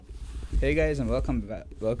Hey guys, and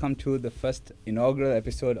welcome to the first inaugural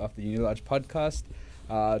episode of the Unilodge podcast.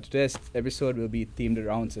 Today's episode will be themed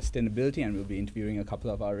around sustainability, and we'll be interviewing a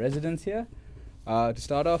couple of our residents here. To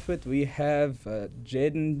start off with, we have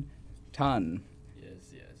Jaden Tan.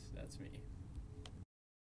 Yes, that's me.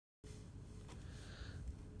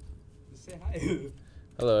 Say hi.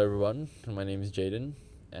 Hello, everyone. My name is Jaden,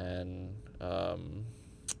 and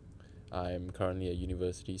I'm currently a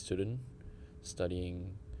university student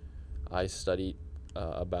studying. I studied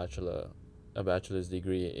a bachelor's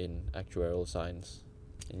degree in actuarial science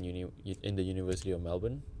in the University of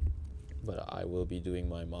Melbourne, but I will be doing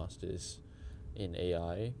my master's in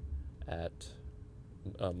AI at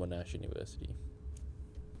Monash University.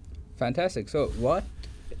 Fantastic. So, what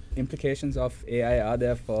implications of AI are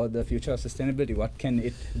there for the future of sustainability? What can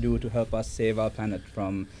it do to help us save our planet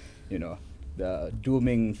from, the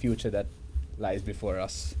dooming future that lies before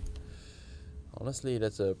us? Honestly,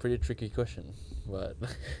 that's a pretty tricky question, but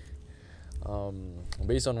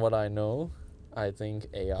based on what I know, I think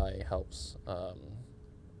AI helps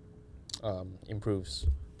improves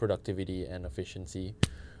productivity and efficiency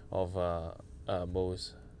of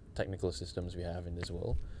most technical systems we have in this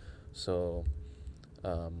world. So,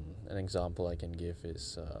 an example I can give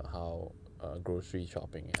is how grocery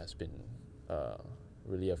shopping has been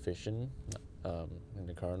really efficient in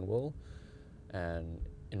the current world, and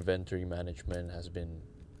inventory management has been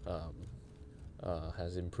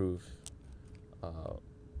has improved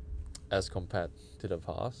as compared to the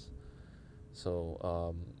past.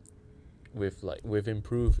 So with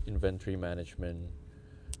improved inventory management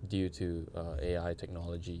due to AI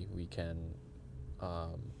technology, we can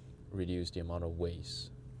reduce the amount of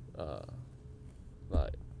waste,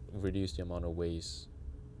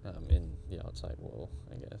 in the outside world,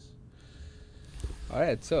 I guess. All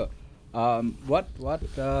right. So, what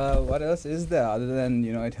else is there other than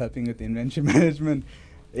it helping with inventory management?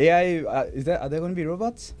 AI, are there going to be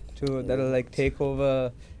robots that'll like take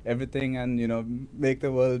over everything and make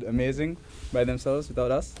the world amazing by themselves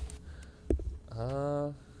without us?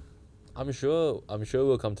 I'm sure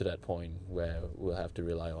we'll come to that point where we'll have to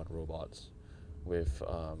rely on robots with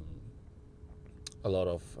a lot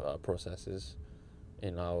of processes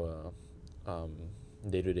in our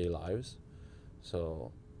day-to-day lives.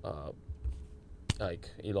 So, like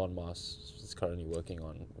Elon Musk is currently working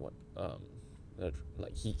on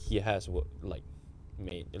he has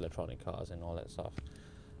made electronic cars and all that stuff,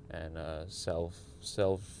 and self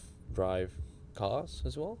drive cars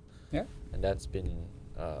as well. Yeah. And that's been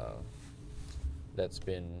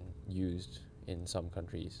used in some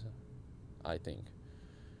countries, I think.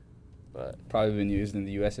 But Probably been used in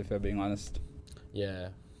the US, if we're being honest. yeah,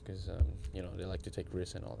 because they like to take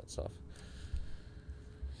risks and all that stuff.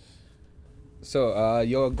 So,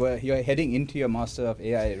 you're heading into your Master of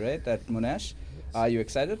AI, right, at Monash? Are you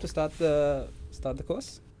excited to start the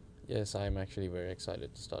course? Yes, I'm actually very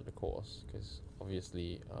excited to start the course because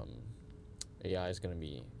obviously AI is going to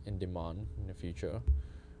be in demand in the future,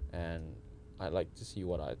 and I'd like to see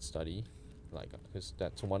what I'd study, because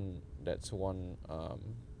that's one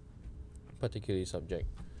particular subject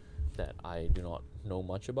that I do not know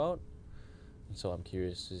much about, and so I'm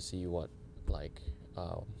curious to see what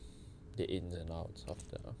the ins and outs of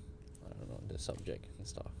the subject and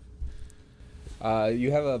stuff.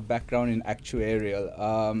 You have a background in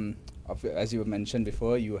actuarial. As you mentioned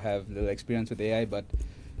before, you have little experience with AI, but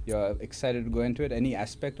you're excited to go into it. Any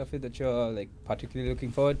aspect of it that you're particularly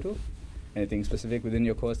looking forward to? Anything specific within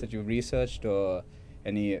your course that you've researched, or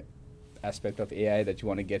any aspect of AI that you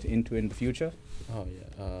want to get into in the future? Oh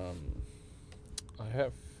yeah, I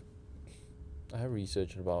have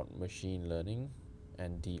researched about machine learning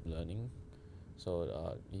and deep learning.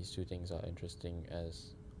 So these two things are interesting,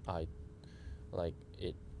 as I like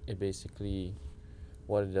it. It basically,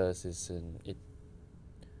 what it does is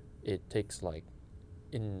it takes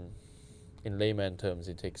in layman terms,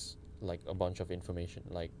 it takes a bunch of information,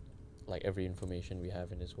 like every information we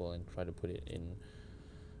have in this world, and try to put it in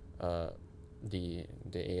the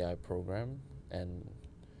AI program, and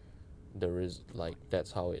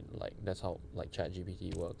that's how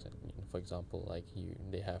ChatGPT works. And for example,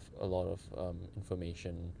 they have a lot of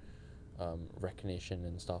information recognition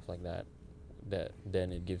and stuff like that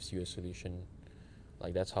then it gives you a solution.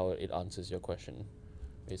 That's how it answers your question,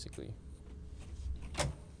 basically.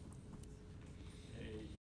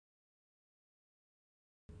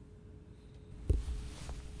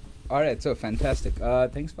 All right, so fantastic.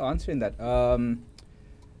 Thanks for answering that.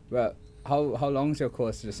 Well, how long is your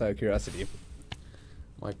course, just out of curiosity?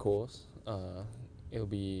 My course, it'll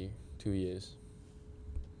be 2 years.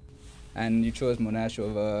 And you chose Monash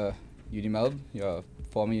over UD Melb, your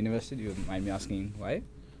former university? Do you mind me asking why?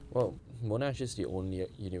 Well, Monash is the only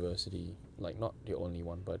university, like not the only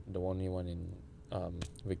one, but the only one in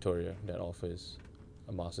Victoria that offers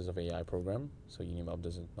a Masters of AI program. So Unimelb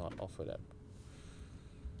does not offer that.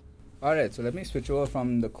 All right, so let me switch over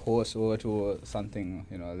from the course over to something,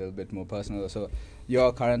 a little bit more personal. So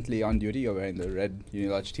you're currently on duty. You're wearing the red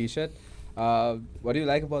Unilodge T-shirt. What do you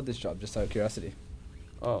like about this job, just out of curiosity?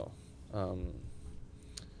 Oh,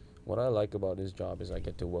 what I like about this job is I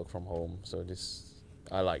get to work from home. So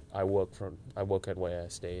I work at where I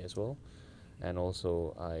stay as well, and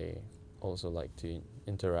also I also like to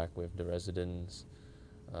interact with the residents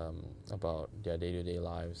about their day-to-day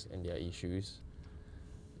lives and their issues.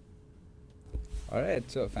 All right,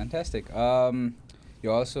 so fantastic.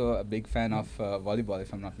 You're also a big fan of volleyball,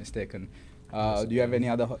 if I'm not mistaken. Yes, Do you have any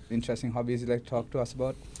other interesting hobbies you'd like to talk to us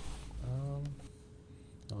about?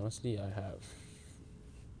 Honestly,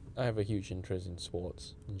 I have a huge interest in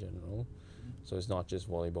sports in general. So it's not just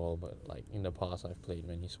volleyball, but like in the past I've played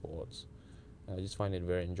many sports. I just find it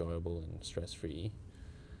very enjoyable and stress-free.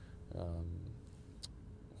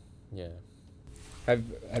 Yeah.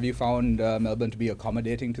 Have you found Melbourne to be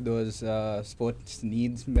accommodating to those sports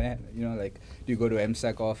needs? Like, do you go to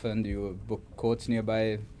MSAC often? Do you book courts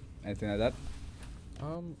nearby? Anything like that?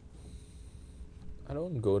 I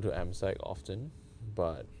don't go to MSAC often,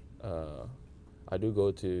 but I do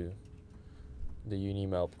go to the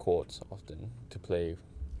Unimelb courts often to play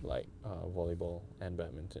like volleyball and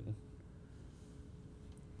badminton.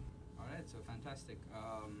 All right, so fantastic.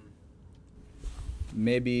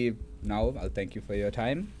 Maybe now I'll thank you for your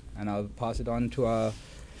time, and I'll pass it on to our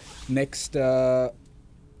next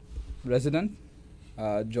resident,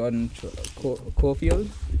 Jordan Cofield.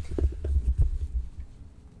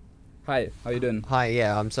 Hi, how you doing? Hi,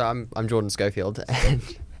 yeah, I'm Jordan Schofield,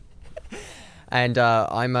 and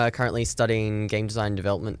I'm currently studying game design and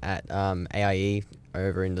development at AIE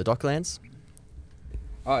over in the Docklands.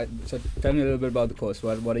 All right, so tell me a little bit about the course.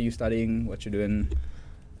 What are you studying? What you're doing?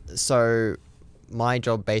 So my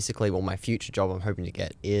job, basically, well, my future job I'm hoping to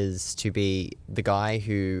get is to be the guy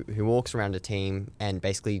who walks around a team and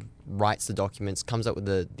basically writes the documents, comes up with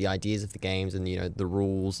the ideas of the games and the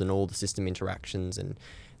rules and all the system interactions. And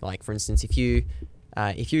like, for instance, if you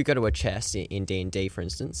go to a chest in D&D, for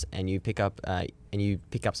instance, and you pick up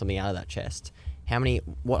something out of that chest,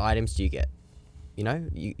 what items do you get?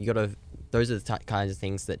 You got to. Those are the kinds of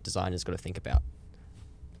things that designers got to think about.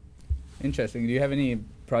 Interesting. Do you have any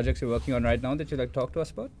projects you're working on right now that you'd like to talk to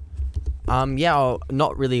us about?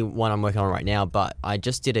 Not really one I'm working on right now, but I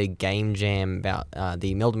just did a game jam about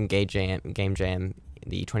the Melbourne Game Jam,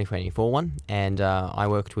 the 2024 one, and I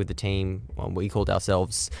worked with the team. Well, we called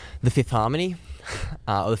ourselves the Fifth Harmony,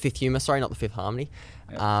 or the Fifth Humour. Sorry, not the Fifth Harmony.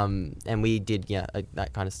 Yep. And we did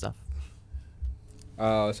that kind of stuff.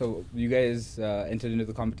 So you guys entered into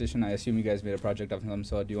the competition. I assume you guys made a project of some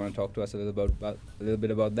sort. Do you want to talk to us a little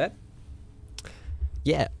bit about that?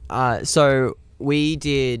 Yeah. So we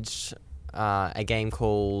did a game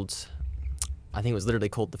called, I think it was literally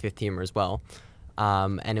called The Fifth Humour as well.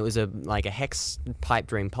 And it was a hex pipe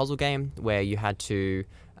dream puzzle game where you had to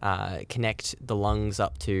connect the lungs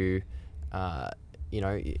up to,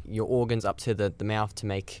 your organs up to the mouth to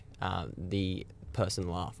make the person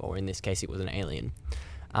laugh, or in this case it was an alien.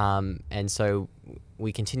 And so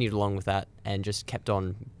we continued along with that and just kept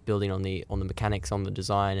on building on the mechanics, on the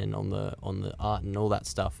design, and on the art and all that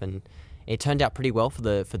stuff. And it turned out pretty well for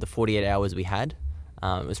the 48 hours we had.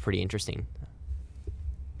 It was pretty interesting.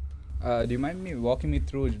 Do you mind me walking me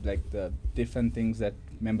through the different things that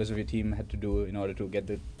members of your team had to do in order to get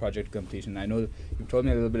the project completion? I know you've told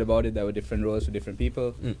me a little bit about it. There were different roles for different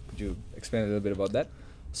people. Could you explain a little bit about that?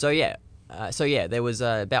 There was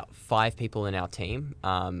about 5 people in our team.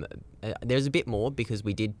 There's a bit more because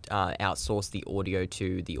we did outsource the audio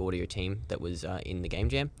to the audio team that was in the game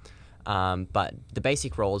jam. But the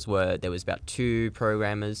basic roles were, there was about 2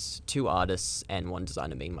 programmers, 2 artists, and 1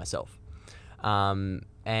 designer, being myself.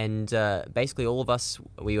 And basically all of us,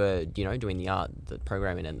 we were, doing the art, the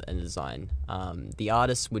programming and the design. The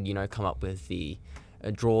artists would, come up with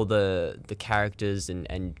draw the characters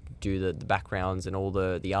and do the backgrounds and all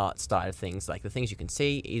the art side of things, like the things you can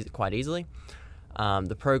see quite easily.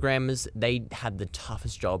 The programmers, they had the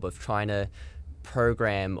toughest job of trying to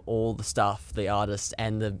program all the stuff the artist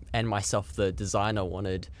and myself, the designer,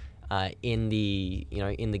 wanted in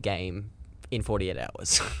the game in 48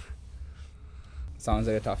 hours. Sounds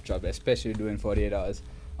like a tough job, especially doing 48 hours.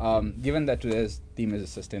 Given that today's theme is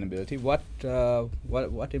sustainability, what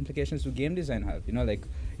implications do game design have?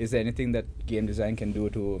 Is there anything that game design can do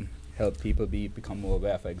to help people become more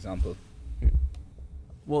aware, for example?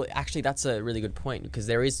 Well, actually, that's a really good point because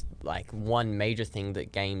there is like one major thing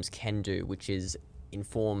that games can do, which is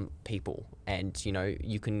inform people. And, you know,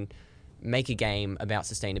 you can make a game about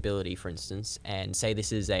sustainability, for instance, and say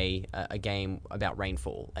this is a game about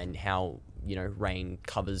rainfall and how, you know, rain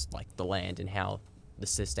covers like the land and how the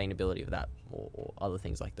sustainability of that or other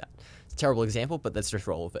things like that. It's a terrible example, but let's just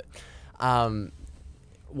roll with it.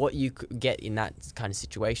 What you get in that kind of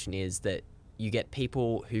situation is that you get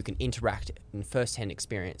people who can interact in first-hand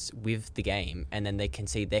experience with the game, and then they can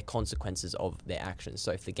see their consequences of their actions.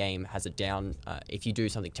 So if the game has if you do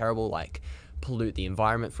something terrible, like pollute the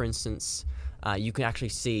environment, for instance, you can actually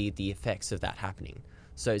see the effects of that happening.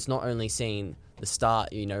 So it's not only seeing the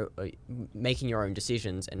start, you know, making your own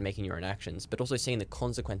decisions and making your own actions, but also seeing the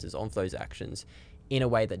consequences of those actions in a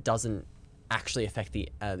way that doesn't actually affect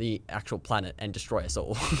the actual planet and destroy us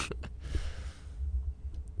all.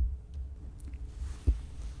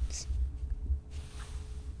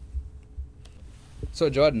 So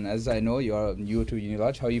Jordan, as I know, you're new to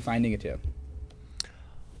Unilodge. How are you finding it here?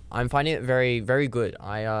 I'm finding it very, very good.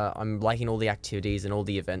 I'm liking all the activities and all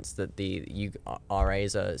the events that the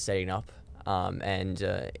RAs are setting up. And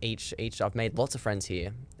each I've made lots of friends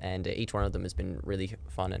here, and each one of them has been really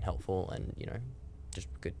fun and helpful, and, you know, just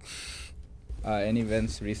good. Any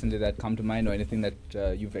events recently that come to mind, or anything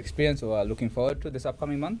that you've experienced or are looking forward to this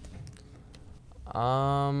upcoming month?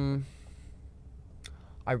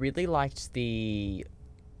 I really liked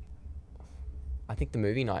I think the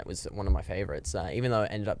movie night was one of my favorites, even though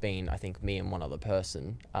it ended up being, I think, me and one other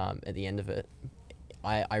person at the end of it.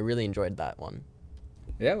 I really enjoyed that one.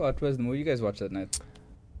 Yeah, what was the movie you guys watched that night?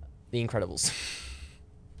 The Incredibles.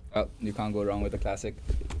 Oh, you can't go wrong with a classic.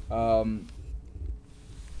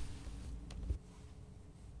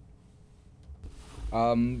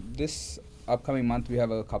 This upcoming month we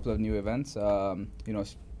have a couple of new events. You know,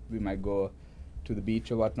 we might go to the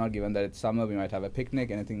beach or whatnot. Given that it's summer, we might have a picnic.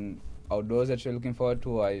 Anything outdoors that you're looking forward to,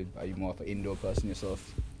 or are you more of an indoor person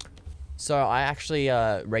yourself? So I actually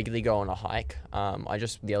regularly go on a hike. I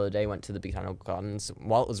just the other day went to the Botanical Gardens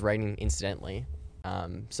while it was raining, incidentally.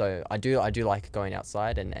 So I do like going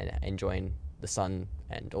outside and enjoying the sun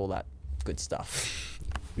and all that good stuff.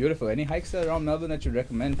 Beautiful. Any hikes around Melbourne that you'd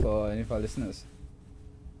recommend for any of our listeners?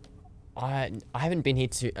 I haven't been here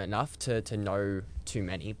enough to know too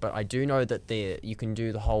many, but I do know that you can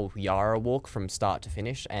do the whole Yarra walk from start to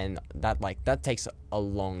finish, and that takes a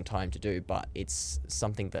long time to do, but it's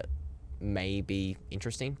something that may be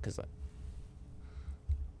interesting because.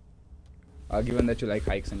 Given that you like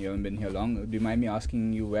hikes and you haven't been here long, do you mind me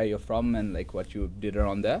asking you where you're from and like what you did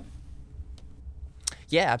around there?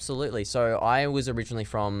 Yeah, absolutely. So I was originally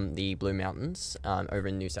from the Blue Mountains over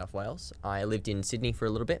in New South Wales. I lived in Sydney for a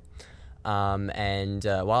little bit. And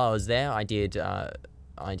while I was there, I did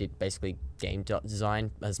basically game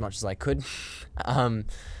design as much as I could, and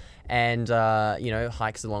you know,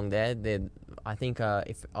 hikes along there. I think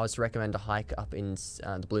if I was to recommend a hike up in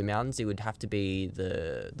the Blue Mountains, it would have to be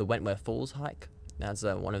the Wentworth Falls hike. That's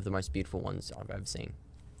one of the most beautiful ones I've ever seen.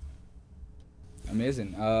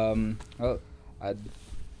 Amazing. Well,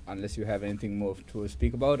 unless you have anything more to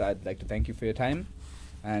speak about, I'd like to thank you for your time,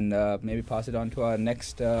 and maybe pass it on to our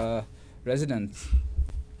next residents.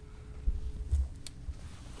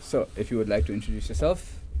 So, if you would like to introduce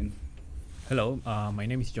yourself. Hello, my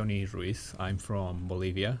name is Johnny Ruiz. I'm from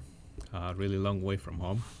Bolivia, a really long way from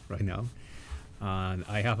home right now. And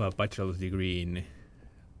I have a bachelor's degree in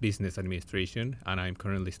business administration, and I'm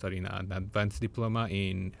currently studying an advanced diploma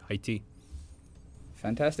in IT.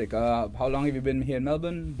 Fantastic. How long have you been here in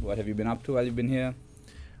Melbourne? What have you been up to while you've been here?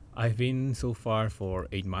 I've been so far for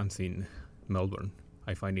 8 months in Melbourne.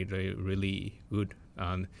 I find it really good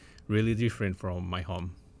and really different from my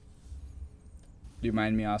home. Do you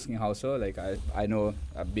mind me asking how so? Like, I know,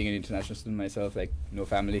 being an international student myself, like, no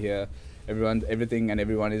family here, everything and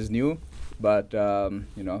everyone is new, but,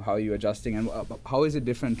 you know, how are you adjusting, and how is it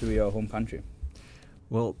different to your home country?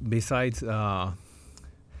 Well, besides the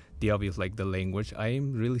obvious, like the language,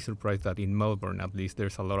 I'm really surprised that in Melbourne, at least,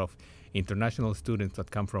 there's a lot of international students that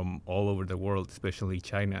come from all over the world, especially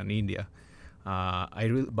China and India.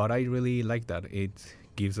 But I really like that. It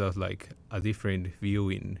gives us like a different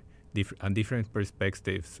view and different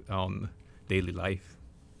perspectives on daily life.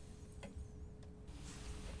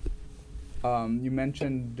 You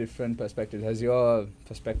mentioned different perspectives. Has your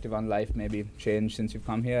perspective on life maybe changed since you've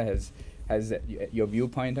come here? Has your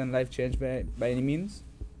viewpoint on life changed by any means?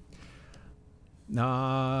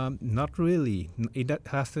 Not really. It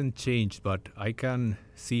hasn't changed, but I can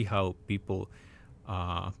see how people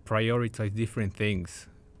prioritize different things.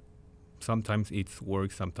 Sometimes it's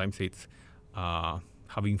work, sometimes it's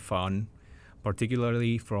having fun,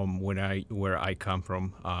 particularly from where I come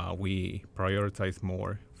from, we prioritize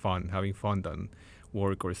more fun, having fun than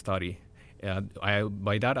work or study.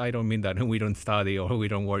 By that I don't mean that we don't study or we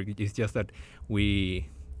don't work. It's just that we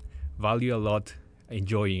value a lot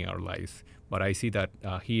enjoying our lives. But I see that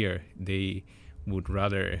here they would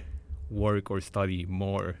rather work or study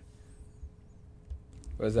more.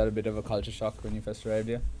 Was that a bit of a culture shock when you first arrived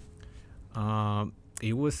here?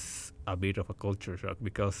 It was a bit of a culture shock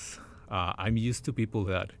because I'm used to people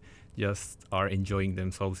that just are enjoying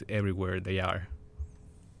themselves everywhere they are.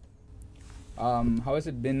 How has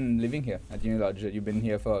it been living here at Unilodge? You've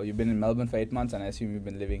been in Melbourne for 8 months, and I assume you've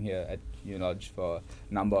been living here at Unilodge for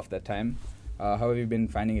a number of that time. How have you been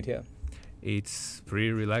finding it here? It's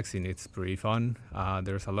pretty relaxing. It's pretty fun.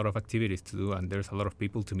 There's a lot of activities to do, and there's a lot of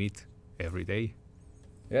people to meet every day.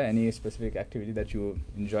 Yeah, any specific activity that you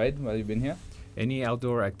enjoyed while you've been here? Any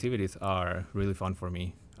outdoor activities are really fun for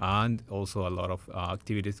me, and also a lot of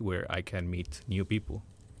activities where I can meet new people.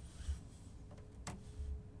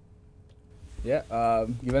 Yeah,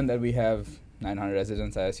 given that we have 900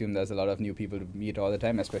 residents, I assume there's a lot of new people to meet all the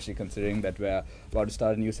time, especially considering that we're about to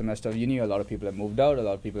start a new semester of uni. A lot of people have moved out, a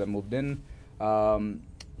lot of people have moved in.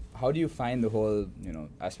 How do you find the whole,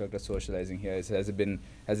 aspect of socializing here? Has it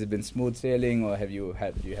been smooth sailing, or do you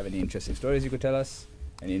have any interesting stories you could tell us?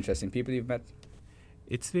 Any interesting people you've met?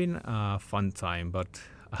 It's been a fun time, but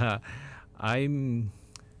I'm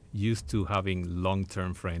used to having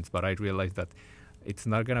long-term friends, but I realized that it's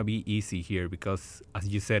not gonna be easy here because, as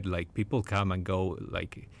you said, like people come and go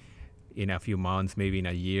like in a few months, maybe in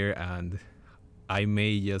a year, and I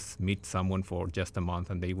may just meet someone for just a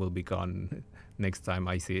month and they will be gone next time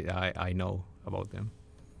I know about them.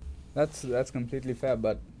 That's completely fair,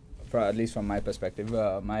 but at least from my perspective,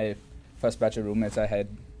 my first batch of roommates I had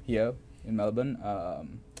here in Melbourne,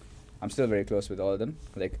 I'm still very close with all of them.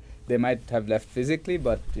 Like, they might have left physically,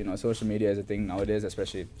 but social media is a thing nowadays,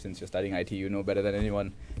 especially since you're studying IT. You know better than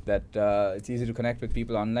anyone that it's easy to connect with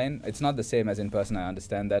people online. It's not the same as in person. I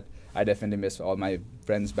understand that. I definitely miss all my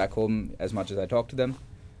friends back home as much as I talk to them.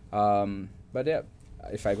 But yeah,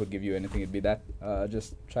 if I could give you anything, it'd be that.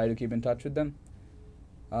 Just try to keep in touch with them.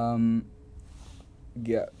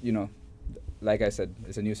 Yeah, like I said,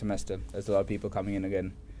 it's a new semester. There's a lot of people coming in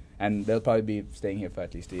again, and they'll probably be staying here for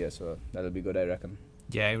at least a year, so that'll be good, I reckon.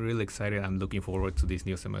 Yeah, I'm really excited. I'm looking forward to this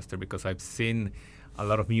new semester because I've seen a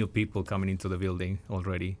lot of new people coming into the building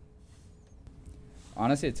already.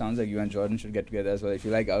 Honestly, it sounds like you and Jordan should get together as well. If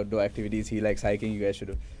you like outdoor activities, he likes hiking, you guys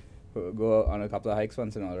should go on a couple of hikes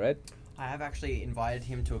once in a while, right? I have actually invited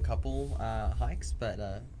him to a couple hikes,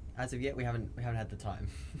 but as of yet, we haven't had the time.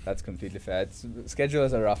 That's completely fair.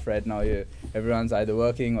 Schedules are rough right now. Everyone's either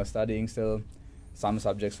working or studying still. Some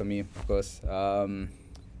subjects for me, of course.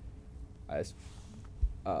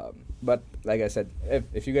 But like I said,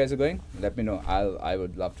 if you guys are going, let me know. I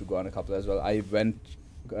would love to go on a couple as well. I went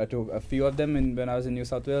to a few of them when I was in New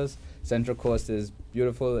South Wales. Central Coast is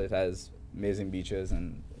beautiful. It has amazing beaches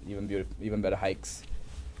and even better hikes,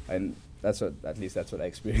 and at least that's what I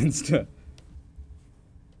experienced.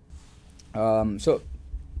 So,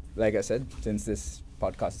 like I said, since this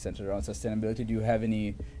podcast is centered around sustainability, do you have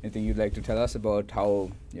anything you'd like to tell us about how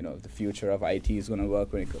the future of IT is going to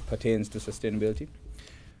work when it pertains to sustainability?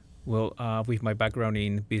 Well, with my background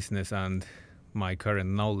in business and my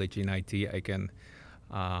current knowledge in IT, I can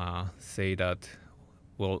say that,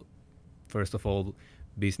 well, first of all,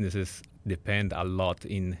 businesses depend a lot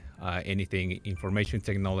in anything information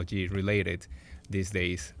technology related these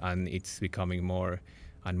days, and it's becoming more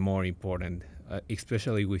and more important,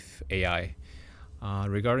 especially with AI.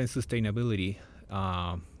 Regarding sustainability,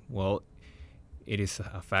 well, it is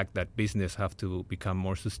a fact that business have to become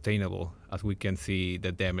more sustainable, as we can see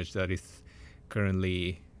the damage that is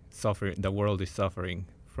currently suffering. The world is suffering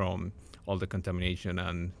from all the contamination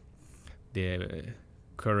and the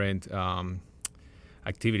current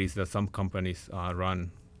activities that some companies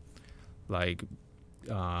run, like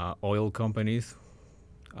oil companies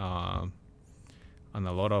and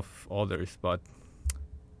a lot of others. But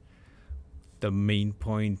the main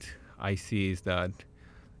point I see is that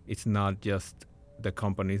it's not just the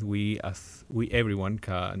companies. Everyone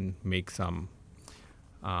can make some.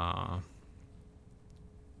 But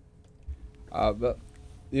I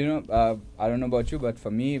don't know about you, but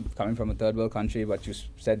for me, coming from a third world country, what you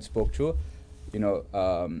spoke true.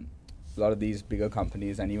 A lot of these bigger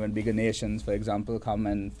companies and even bigger nations, for example, come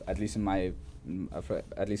and at least in my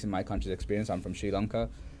country's experience, I'm from Sri Lanka.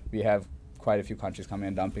 We have quite a few countries coming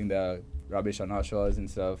and dumping their rubbish on our shores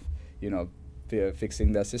instead of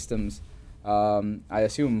fixing their systems. I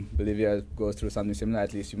assume Bolivia goes through something similar.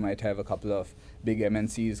 At least you might have a couple of big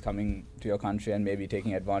MNCs coming to your country and maybe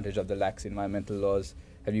taking advantage of the lax environmental laws.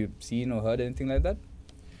 Have you seen or heard anything like that?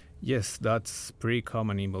 Yes, that's pretty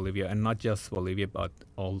common in Bolivia, and not just Bolivia, but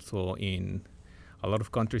also in a lot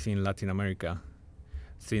of countries in Latin America.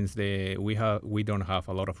 Since we don't have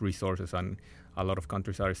a lot of resources, and a lot of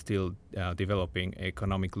countries are still developing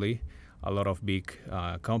economically, a lot of big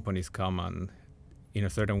companies come and in a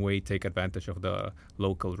certain way take advantage of the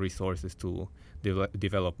local resources to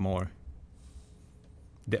develop more,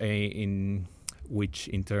 in which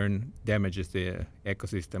in turn damages the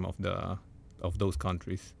ecosystem of those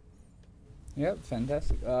countries. Yeah,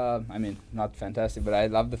 fantastic. I mean, not fantastic, but I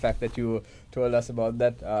love the fact that you told us about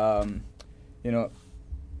that. You know,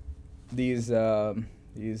 these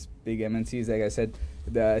big MNCs, like I said,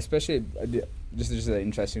 especially just an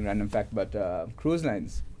interesting random fact, but cruise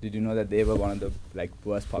lines. Did you know that they were one of the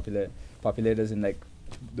worst populators in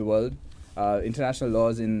the world? International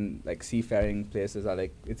laws in seafaring places are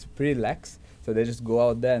it's pretty lax, so they just go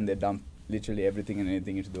out there and they dump literally everything and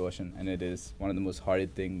anything into the ocean, and it is one of the most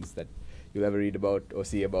horrid things that you'll ever read about or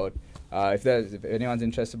see about. If anyone's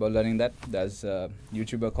interested about learning that, there's a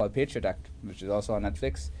YouTuber called Patriot Act, which is also on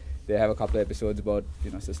Netflix. They have a couple of episodes about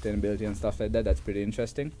sustainability and stuff like that. That's pretty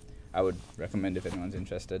interesting. I would recommend if anyone's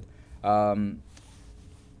interested. I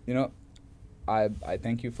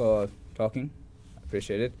thank you for talking. I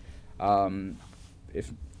appreciate it.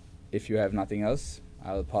 If you have nothing else,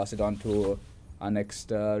 I'll pass it on to our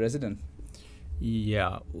next resident.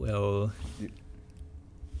 Yeah, well,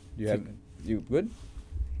 You good?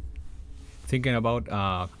 Thinking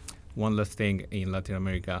about one last thing in Latin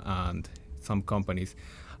America and some companies,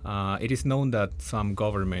 it is known that some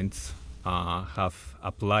governments have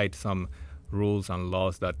applied some rules and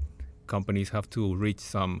laws that companies have to reach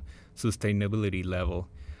some sustainability level.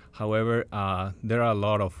 However, there are a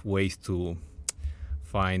lot of ways to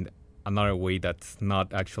find another way that's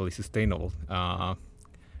not actually sustainable. A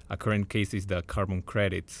current case is the carbon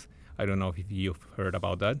credits. I don't know if you've heard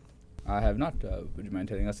about that. I have not. Would you mind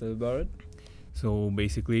telling us a little about it? So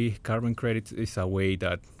basically, carbon credits is a way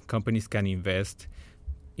that companies can invest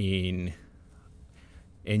in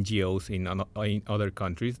NGOs in other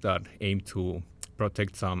countries that aim to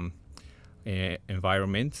protect some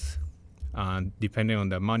environments. And depending on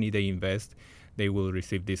the money they invest, they will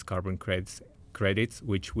receive these carbon credits,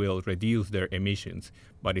 which will reduce their emissions.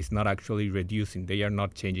 But it's not actually reducing. They are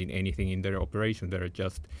not changing anything in their operation. They're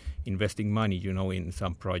just investing money, in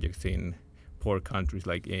some projects in poor countries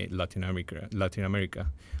like Latin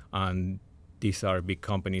America. And these are big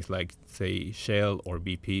companies like, say, Shell or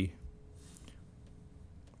BP.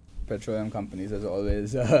 Petroleum companies, as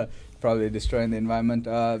always, probably destroying the environment.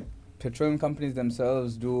 Petroleum companies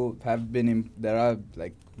themselves there are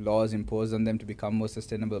laws imposed on them to become more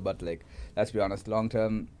sustainable, but let's be honest, long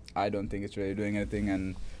term, I don't think it's really doing anything.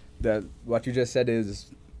 And what you just said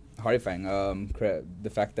is horrifying. The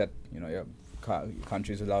fact that your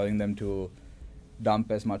country is allowing them to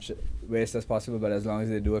dump as much waste as possible, but as long as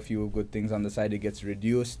they do a few good things on the side, it gets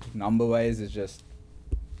reduced number-wise. It's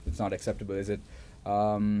not acceptable, is it?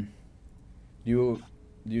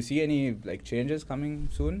 Do you see any changes coming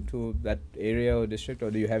soon to that area or district,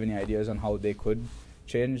 or do you have any ideas on how they could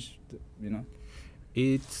change?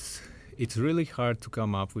 It's really hard to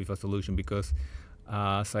come up with a solution because,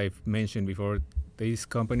 as I've mentioned before, these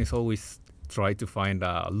companies always try to find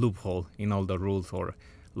a loophole in all the rules or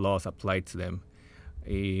laws applied to them.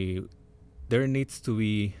 There needs to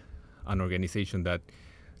be an organization that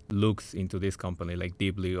looks into this company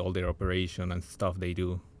deeply, all their operation and stuff they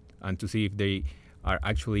do, and to see if they are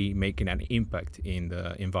actually making an impact in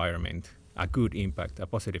the environment, a good impact, a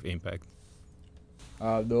positive impact.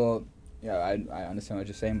 Though, yeah, I understand what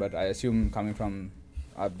you're saying, but I assume coming from,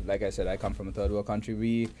 like I said, I come from a third world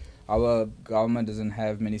country. Our government doesn't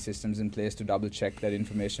have many systems in place to double check that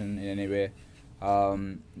information in any way.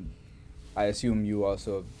 I assume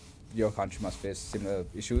your country must face similar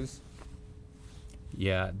issues.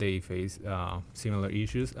 Yeah, they face similar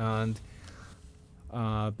issues, and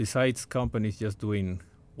besides companies just doing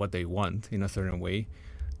what they want in a certain way,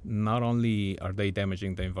 not only are they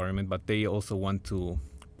damaging the environment, but they also want to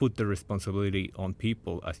put the responsibility on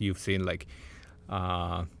people. As you've seen,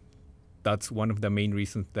 that's one of the main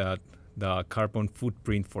reasons that the carbon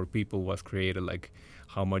footprint for people was created,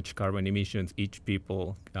 how much carbon emissions each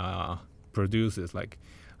people produces,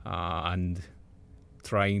 and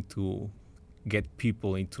trying to get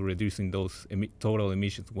people into reducing those total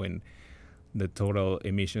emissions when the total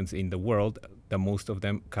emissions in the world, the most of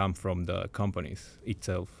them come from the companies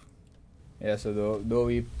itself. Yeah, so though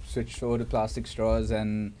we switched over to plastic straws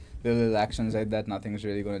and the little actions like that, nothing's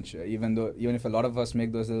really going to even if a lot of us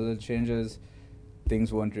make those little changes,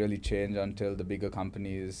 things won't really change until the bigger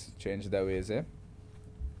companies change their ways, eh?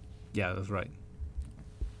 Yeah, that's right.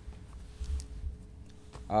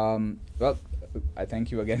 Well, I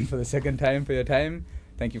thank you again for the second time for your time.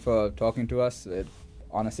 Thank you for talking to us.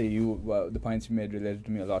 Honestly, the points you made related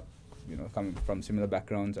to me a lot, coming from similar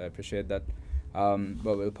backgrounds. I appreciate that.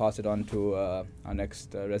 But we'll pass it on to our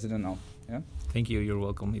next resident now. Yeah. Thank you. You're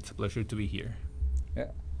welcome. It's a pleasure to be here.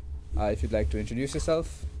 Yeah. If you'd like to introduce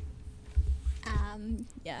yourself.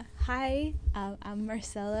 Yeah. Hi, I'm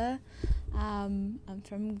Marcella. I'm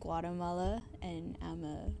from Guatemala, and I'm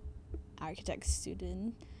a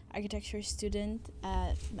architecture student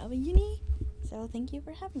at Melbourne Uni. So thank you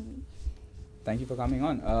for having me. Thank you for coming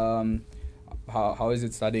on. How is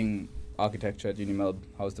it studying architecture at UniMelb?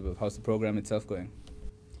 How's the program itself going?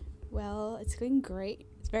 Well, it's going great.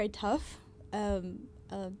 It's very tough,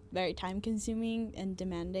 very time consuming and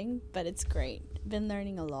demanding, but it's great. Been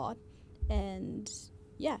learning a lot, and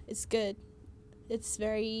yeah, it's good. It's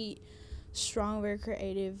very strong, very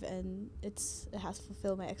creative, and it has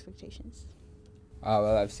fulfilled my expectations.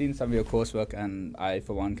 Well, I've seen some of your coursework, and I,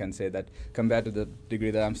 for one, can say that compared to the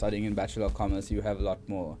degree that I'm studying in Bachelor of Commerce, you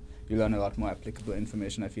learn a lot more applicable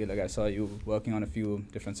information. I feel like I saw you working on a few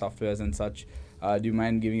different softwares and such. Do you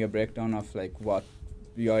mind giving a breakdown of like what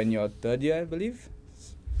you're in your third year, I believe?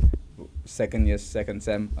 Second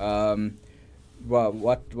sem.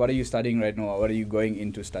 What are you studying right now, or what are you going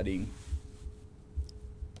into studying?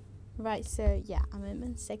 Right, so yeah, I'm in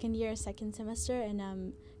my second year, second semester, and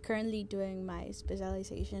I'm currently doing my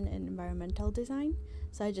specialization in environmental design.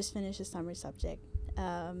 So I just finished a summer subject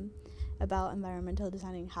about environmental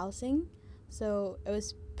designing housing. So it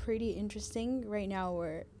was pretty interesting. Right now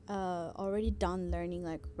we're already done learning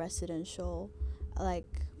like residential, like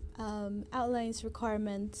outlines,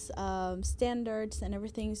 requirements, standards, and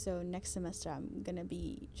everything. So next semester I'm gonna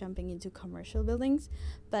be jumping into commercial buildings,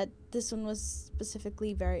 but this one was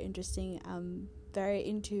specifically very interesting. I'm very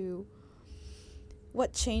into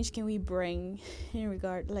what change can we bring in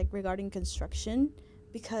regarding construction,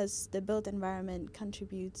 because the built environment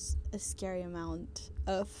contributes a scary amount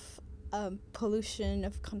of pollution,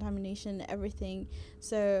 of contamination, everything.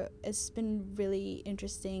 So it's been really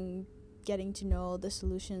interesting getting to know the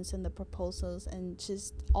solutions and the proposals and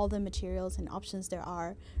just all the materials and options there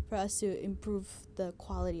are for us to improve the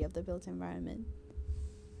quality of the built environment.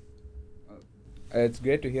 It's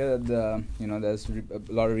great to hear that there's a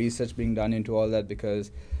lot of research being done into all that,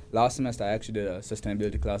 because last semester I actually did a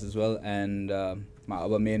sustainability class as well, and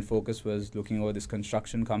our main focus was looking over this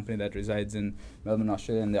construction company that resides in Melbourne,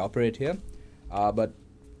 Australia, and they operate here. But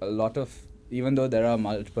even though there are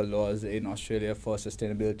multiple laws in Australia for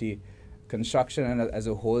sustainability, construction as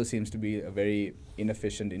a whole seems to be a very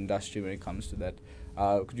inefficient industry when it comes to that.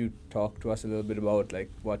 Could you talk to us a little bit about like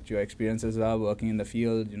what your experiences are working in the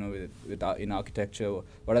field, in architecture?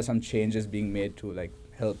 What are some changes being made to like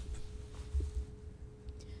help?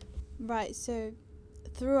 Right, so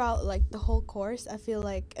throughout like the whole course, I feel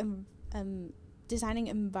like designing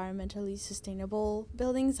environmentally sustainable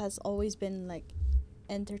buildings has always been like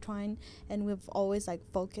intertwined, and we've always like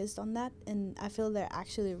focused on that, and I feel they're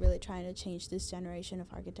actually really trying to change this generation of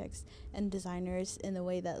architects and designers in a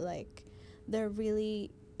way that like they're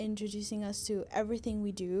really introducing us to everything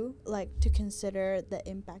we do, like to consider the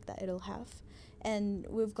impact that it'll have. And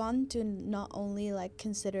we've gone to not only like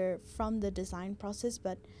consider from the design process,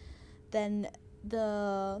 but then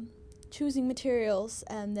the choosing materials,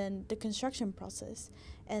 and then the construction process,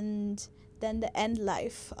 and then the end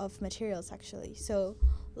life of materials actually. So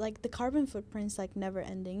like the carbon footprint's like never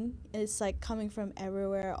ending. It's like coming from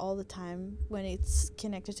everywhere all the time when it's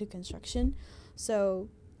connected to construction. So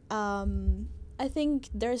I think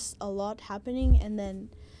there's a lot happening, and then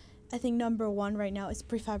I think number one right now is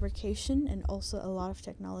prefabrication, and also a lot of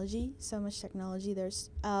technology. So much technology. There's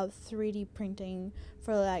 3D printing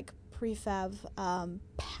for like prefab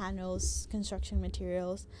panels, construction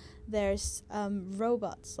materials. There's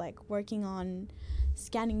robots like working on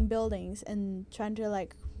scanning buildings and trying to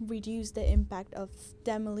like reduce the impact of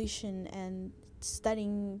demolition, and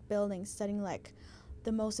studying buildings, studying like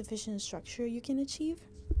the most efficient structure you can achieve.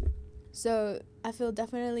 So I feel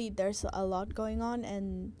definitely there's a lot going on,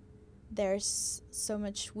 and there's so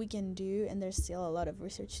much we can do, and there's still a lot of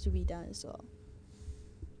research to be done as well.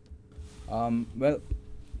 Well,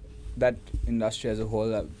 that industry as a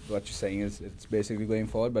whole, what you're saying is it's basically going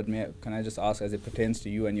forward, but can I just ask, as it pertains to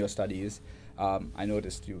you and your studies, I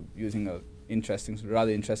noticed you using a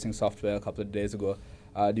rather interesting software a couple of days ago.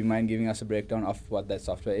 Do you mind giving us a breakdown of what that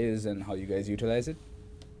software is and how you guys utilize it?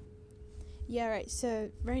 Yeah, right.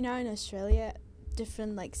 So right now in Australia,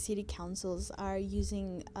 different like city councils are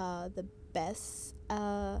using the best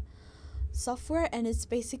software, and it's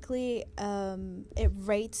basically it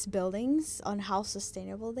rates buildings on how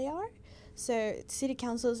sustainable they are. So city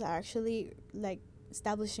councils are actually like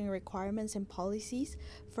establishing requirements and policies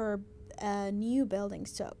for new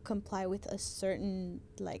buildings to comply with a certain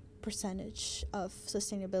like percentage of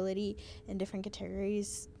sustainability in different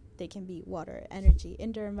categories. They can be water, energy,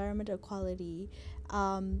 indoor environmental quality,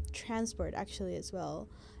 transport actually as well.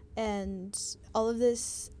 And all of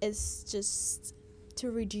this is just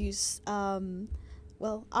to reduce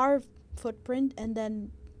our footprint, and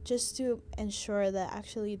then just to ensure that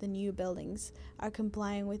actually the new buildings are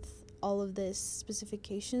complying with all of these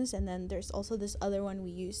specifications. And then there's also this other one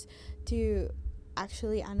we use to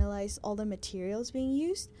actually analyze all the materials being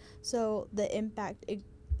used. So the impact,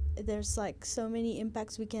 there's like so many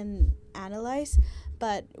impacts we can analyze,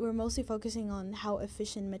 but we're mostly focusing on how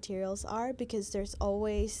efficient materials are, because there's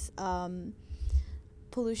always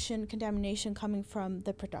pollution, contamination coming from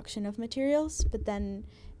the production of materials, but then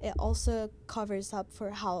it also covers up for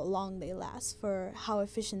how long they last, for how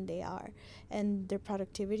efficient they are and their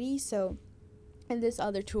productivity. So in this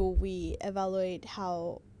other tool we evaluate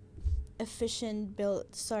how efficient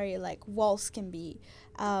walls can be,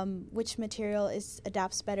 which material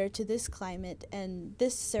adapts better to this climate and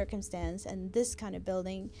this circumstance and this kind of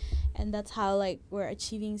building. And that's how like we're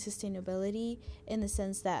achieving sustainability, in the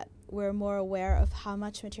sense that we're more aware of how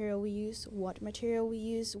much material we use, what material we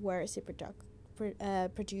use, where is it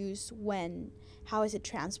produced, when, how is it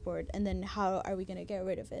transported, and then how are we going to get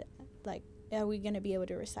rid of it, like are we going to be able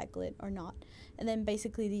to recycle it or not. And then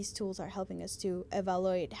basically these tools are helping us to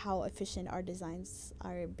evaluate how efficient our designs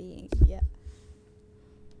are being. Yeah.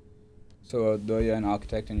 So though you're an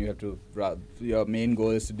architect and you have to, your main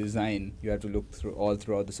goal is to design, you have to look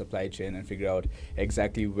throughout the supply chain and figure out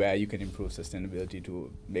exactly where you can improve sustainability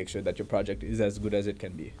to make sure that your project is as good as it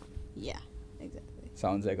can be. Yeah, exactly.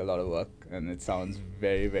 Sounds like a lot of work, and it sounds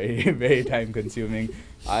very, very, very time consuming.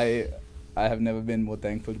 I have never been more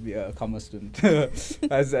thankful to be a commerce student.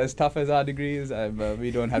 As tough as our degree is,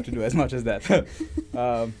 we don't have to do as much as that.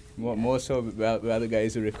 More so, we're the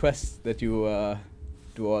guys who request that you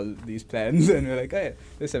do all these plans, and we're like, hey,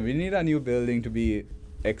 listen, we need our new building to be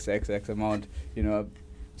X amount,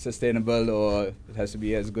 sustainable, or it has to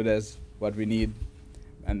be as good as what we need,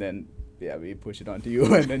 and then we push it onto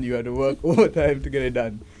you, and then you have to work overtime to get it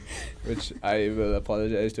done, which I will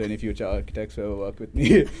apologize to any future architects who work with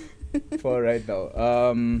me for right now.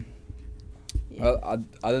 Well,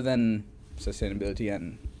 other than sustainability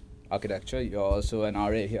and architecture, you're also an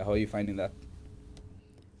RA here. How are you finding that?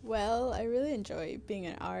 Well, I really enjoy being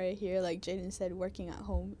an RA here. Like Jaden said, working at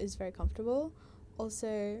home is very comfortable.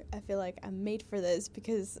 Also, I feel like I'm made for this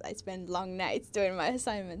because I spend long nights doing my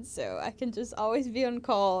assignments, so I can just always be on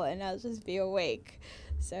call and I'll just be awake.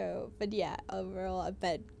 So, but yeah, overall, I've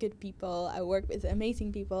met good people. I work with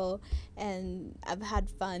amazing people, and I've had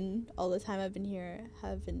fun all the time I've been here.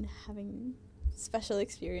 I've been having special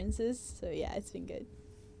experiences, so yeah, it's been good.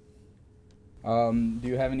 Do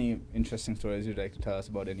you have any interesting stories you'd like to tell us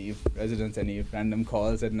about any residents, any random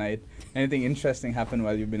calls at night? Anything interesting happen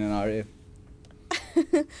while you've been an RA?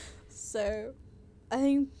 So, I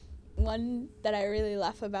think one that I really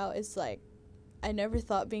laugh about is like, I never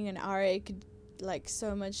thought being an RA could like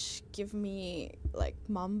so much give me like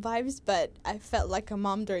mom vibes, but I felt like a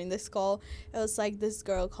mom during this call. It was like this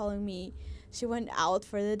girl calling me. She went out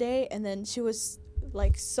for the day, and then she was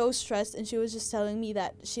like so stressed, and she was just telling me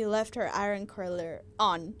that she left her iron curler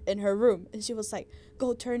on in her room, and she was like,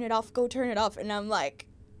 go turn it off, and I'm like,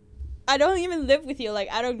 I don't even live with you, like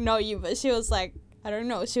I don't know you. But she was like, I don't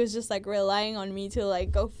know, she was just like relying on me to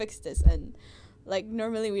like go fix this. And like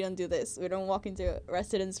normally we don't do this, we don't walk into a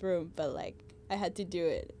resident's room, but like I had to do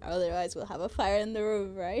it, otherwise we'll have a fire in the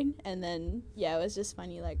room, right? And then it was just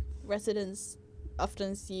funny, like residents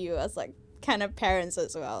often see you as like kind of parents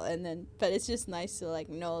as well, and then but it's just nice to like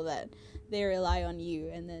know that they rely on you.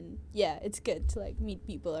 And then it's good to like meet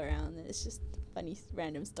people around, and it's just a funny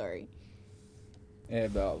random story. Yeah,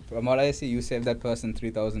 but from what I see, you saved that person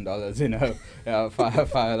 $3,000 in a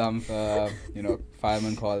fire alarm,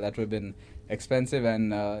 fireman call. That would have been expensive,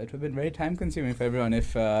 and it would have been very time consuming for everyone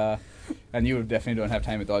if and you definitely don't have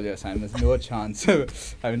time with all your assignments. No chance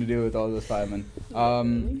having to deal with all those firemen.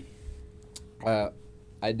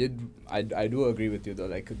 I do agree with you though,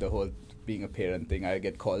 like the whole being a parent thing. I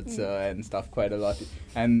get called sir and stuff quite a lot.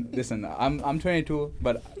 And listen, I'm 22,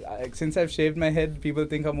 but since I've shaved my head, people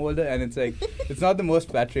think I'm older, and it's like it's not the most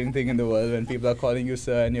flattering thing in the world when people are calling you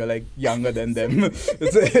sir and you're like younger than them.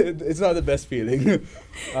 It's not the best feeling.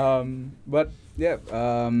 But yeah.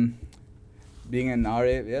 Being an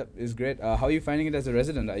RA, is great. How are you finding it as a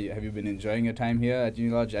resident? Have you been enjoying your time here at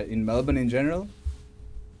Unilodge, in Melbourne in general?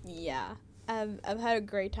 Yeah, I've had a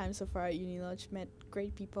great time so far at Unilodge. Met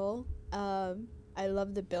great people. I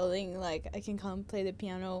love the building. Like, I can come play the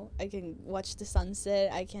piano. I can watch the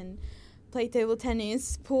sunset. I can play table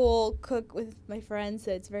tennis, pool, cook with my friends.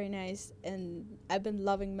 So it's very nice. And I've been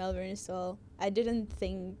loving Melbourne as well. I didn't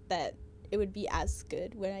think that it would be as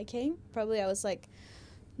good when I came. Probably I was like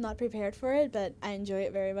not prepared for it, but I enjoy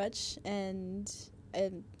it very much. And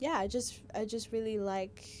yeah, I just really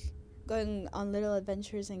like going on little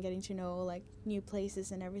adventures and getting to know like new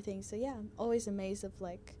places and everything. So yeah, I'm always amazed of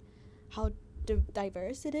like how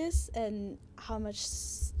diverse it is and how much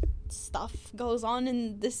stuff goes on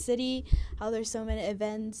in this city, how there's so many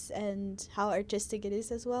events and how artistic it is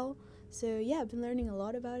as well. So yeah, I've been learning a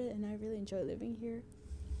lot about it and I really enjoy living here.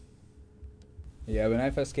 Yeah, when I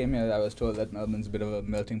first came here, I was told that Melbourne's a bit of a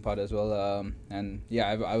melting pot as well. And yeah,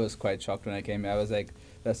 I was quite shocked when I came here. I was like,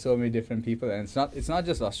 there's so many different people, and it's not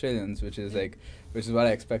just Australians, which is what I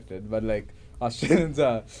expected. But like Australians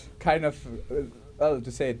are kind of, well,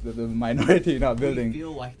 to say it, the minority in our building. We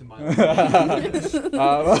feel like the minority.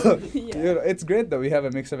 Well, Yeah. you know, it's great that we have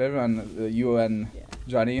a mix of everyone. You and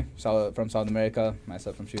Johnny from South America,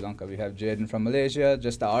 myself from Sri Lanka. We have Jaden from Malaysia.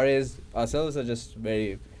 Just the RAs ourselves are just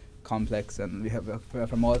very complex, and we're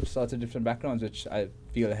from all sorts of different backgrounds, which I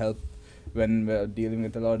feel help when we're dealing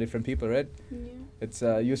with a lot of different people, right? Yeah. It's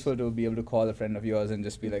useful to be able to call a friend of yours and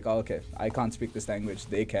just be like, oh, okay, I can't speak this language,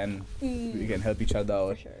 they can, we can help each other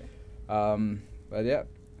out. For sure. But yeah.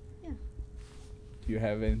 Yeah. Do you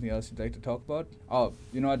have anything else you'd like to talk about? Oh,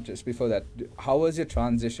 you know what, just before that, how was your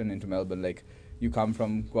transition into Melbourne? Like, you come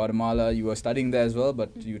from Guatemala, you were studying there as well,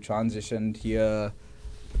 but you transitioned here,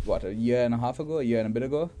 what, a year and a bit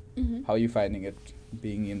ago? Mm-hmm. How are you finding it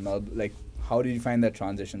being in Melbourne? Like, how did you find that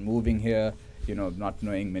transition, moving here, you know, not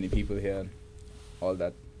knowing many people here, all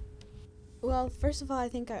that? Well, first of all, I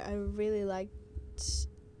think I really liked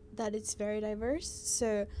that it's very diverse.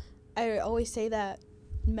 So I always say that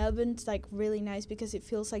Melbourne's like really nice because it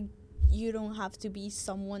feels like you don't have to be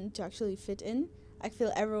someone to actually fit in. I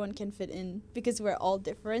feel everyone can fit in because we're all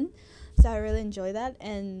different. So I really enjoy that,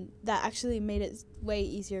 and that actually made it way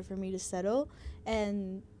easier for me to settle.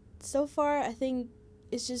 And so far, I think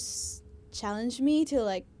it's just challenged me to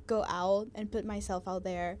like go out and put myself out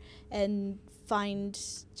there and find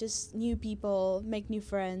just new people, make new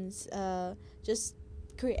friends, just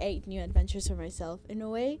create new adventures for myself in a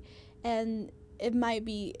way. And it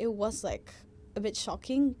was like a bit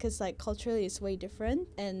shocking because like culturally it's way different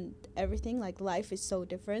and everything, like life is so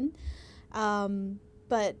different.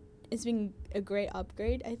 But it's been a great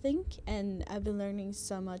upgrade, I think, and I've been learning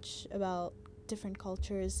so much about different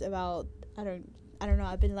cultures, about I don't know,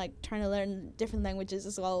 I've been like trying to learn different languages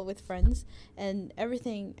as well with friends and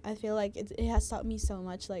everything. I feel like it has taught me so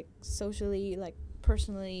much, like socially, like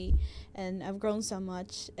personally, and I've grown so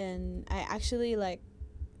much, and I actually like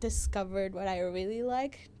discovered what I really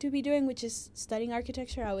like to be doing, which is studying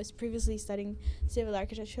architecture. I was previously studying civil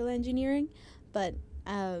architectural engineering, but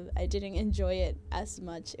I didn't enjoy it as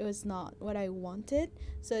much. It was not what I wanted.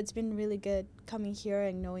 So it's been really good coming here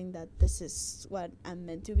and knowing that this is what I'm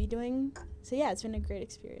meant to be doing. So yeah, it's been a great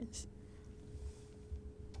experience.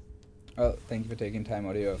 Well, thank you for taking time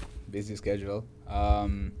out of your busy schedule.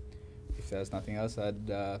 If there's nothing else,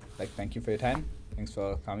 I'd thank you for your time. Thanks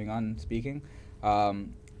for coming on and speaking.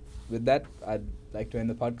 With that, I'd like to end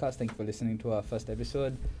the podcast. Thank you for listening to our first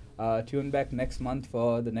episode. Tune back next month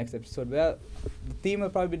for the next episode where the theme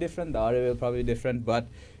will probably be different, the audio will probably be different, but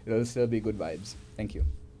it'll still be good vibes. Thank you.